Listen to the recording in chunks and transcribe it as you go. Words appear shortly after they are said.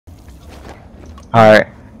Alright.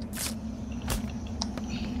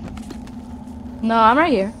 No, I'm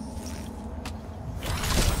right here.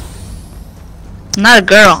 I'm not a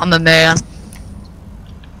girl, I'm a man.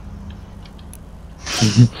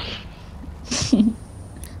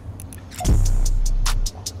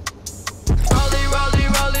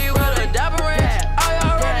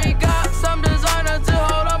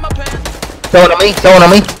 Someone on me, someone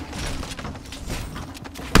on me.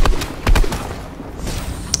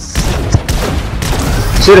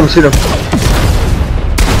 Shoot him, shoot him.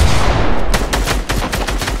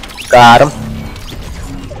 Got him.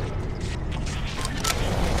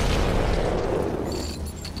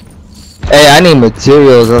 Hey, I need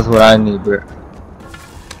materials, that's what I need, bro.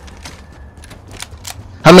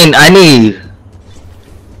 I mean, I need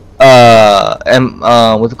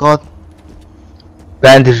what's it called?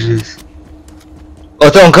 Bandages.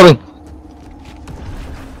 Oh, someone coming.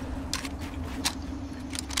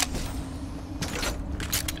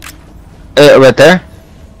 Right there.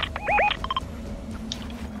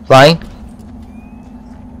 Flying.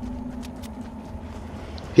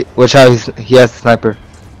 Watch out, he has a sniper.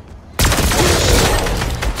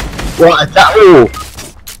 Well, I thought. Ooh.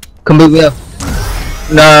 Come beat me up.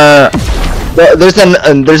 Nah. There's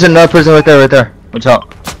another person right there, right there. Watch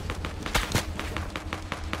out.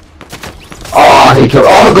 Oh, he killed.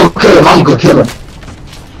 Oh, I'm gonna go kill him. I'm gonna go kill him.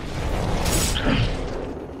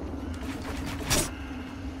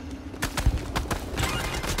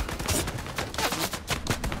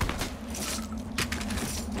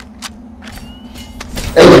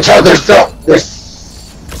 Hey, watch out, there's oh, this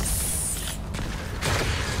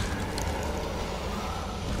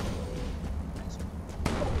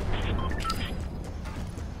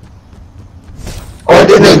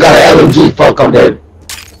nigga got an LMG, fuck, I'm dead.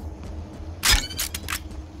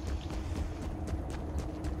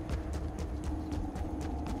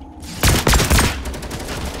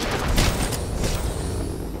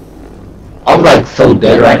 I'm like so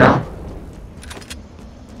dead right now.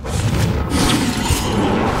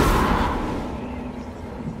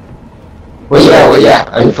 Where you at? Where you at?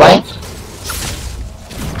 Are you flying?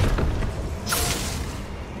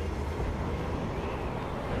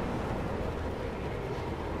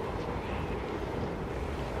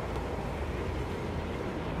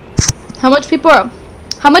 How much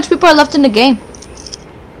people are left in the game?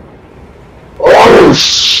 Oh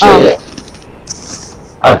shit! Oh.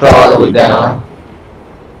 I fell all the way down.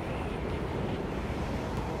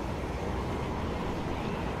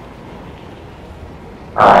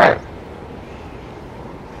 Alright.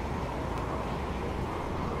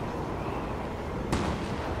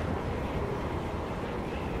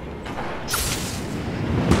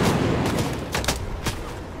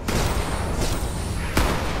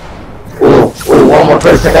 Ooh, one more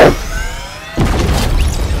person left.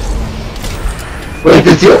 Wait,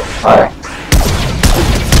 this you? Alright.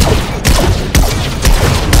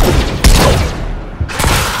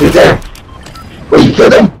 He's there. Wait, you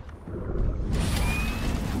killed him?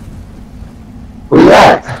 Where you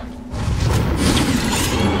at?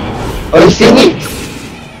 Oh, you see me?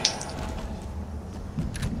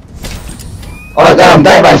 Oh my god, I'm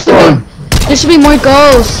dying by storm. There should be more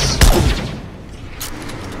ghosts.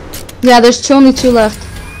 Yeah, there's only two left.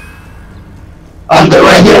 They're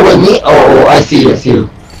right here with me. Oh, I see you, I see you.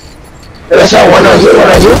 There's one on you, one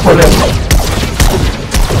on you, one on you.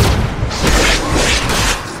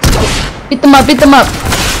 Beat them up, beat them up.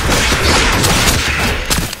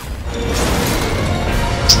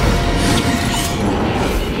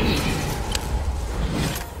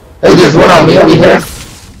 Hey, there's one on me over here.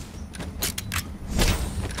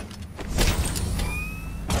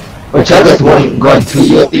 Watch out, there's one going to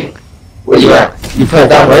you, I think. Where you at? You put it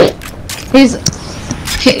down, right? He's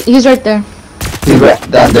right there. He's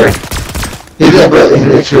right down there. He's in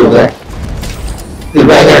the tree over there. He's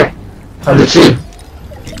right here. On the tree.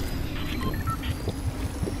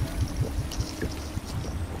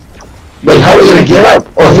 Wait, how are you gonna get up?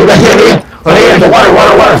 Oh, he's right here, right here. Oh, here, the water.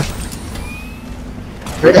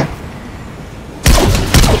 Right there.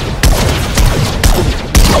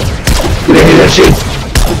 Get in here, that shit.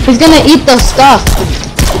 He's gonna eat the stuff.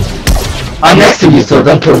 I'm next to you, so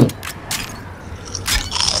don't kill me.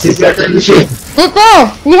 He's got the shit. Look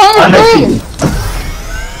there! Behind I'm the next to tree! you.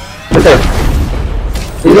 Right there.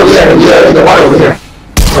 He's over there, in the water over here.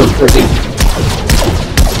 Oh,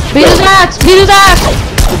 Beat his axe! Beat his axe!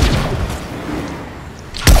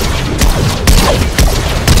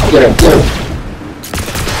 get him.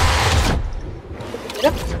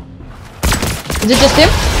 Is it just him?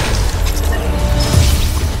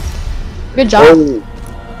 Good job. Oh.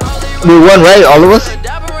 We won, right? All of us?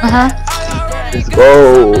 Uh-huh. Let's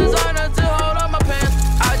go.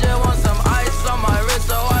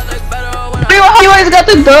 You always got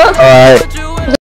the dub. Alright.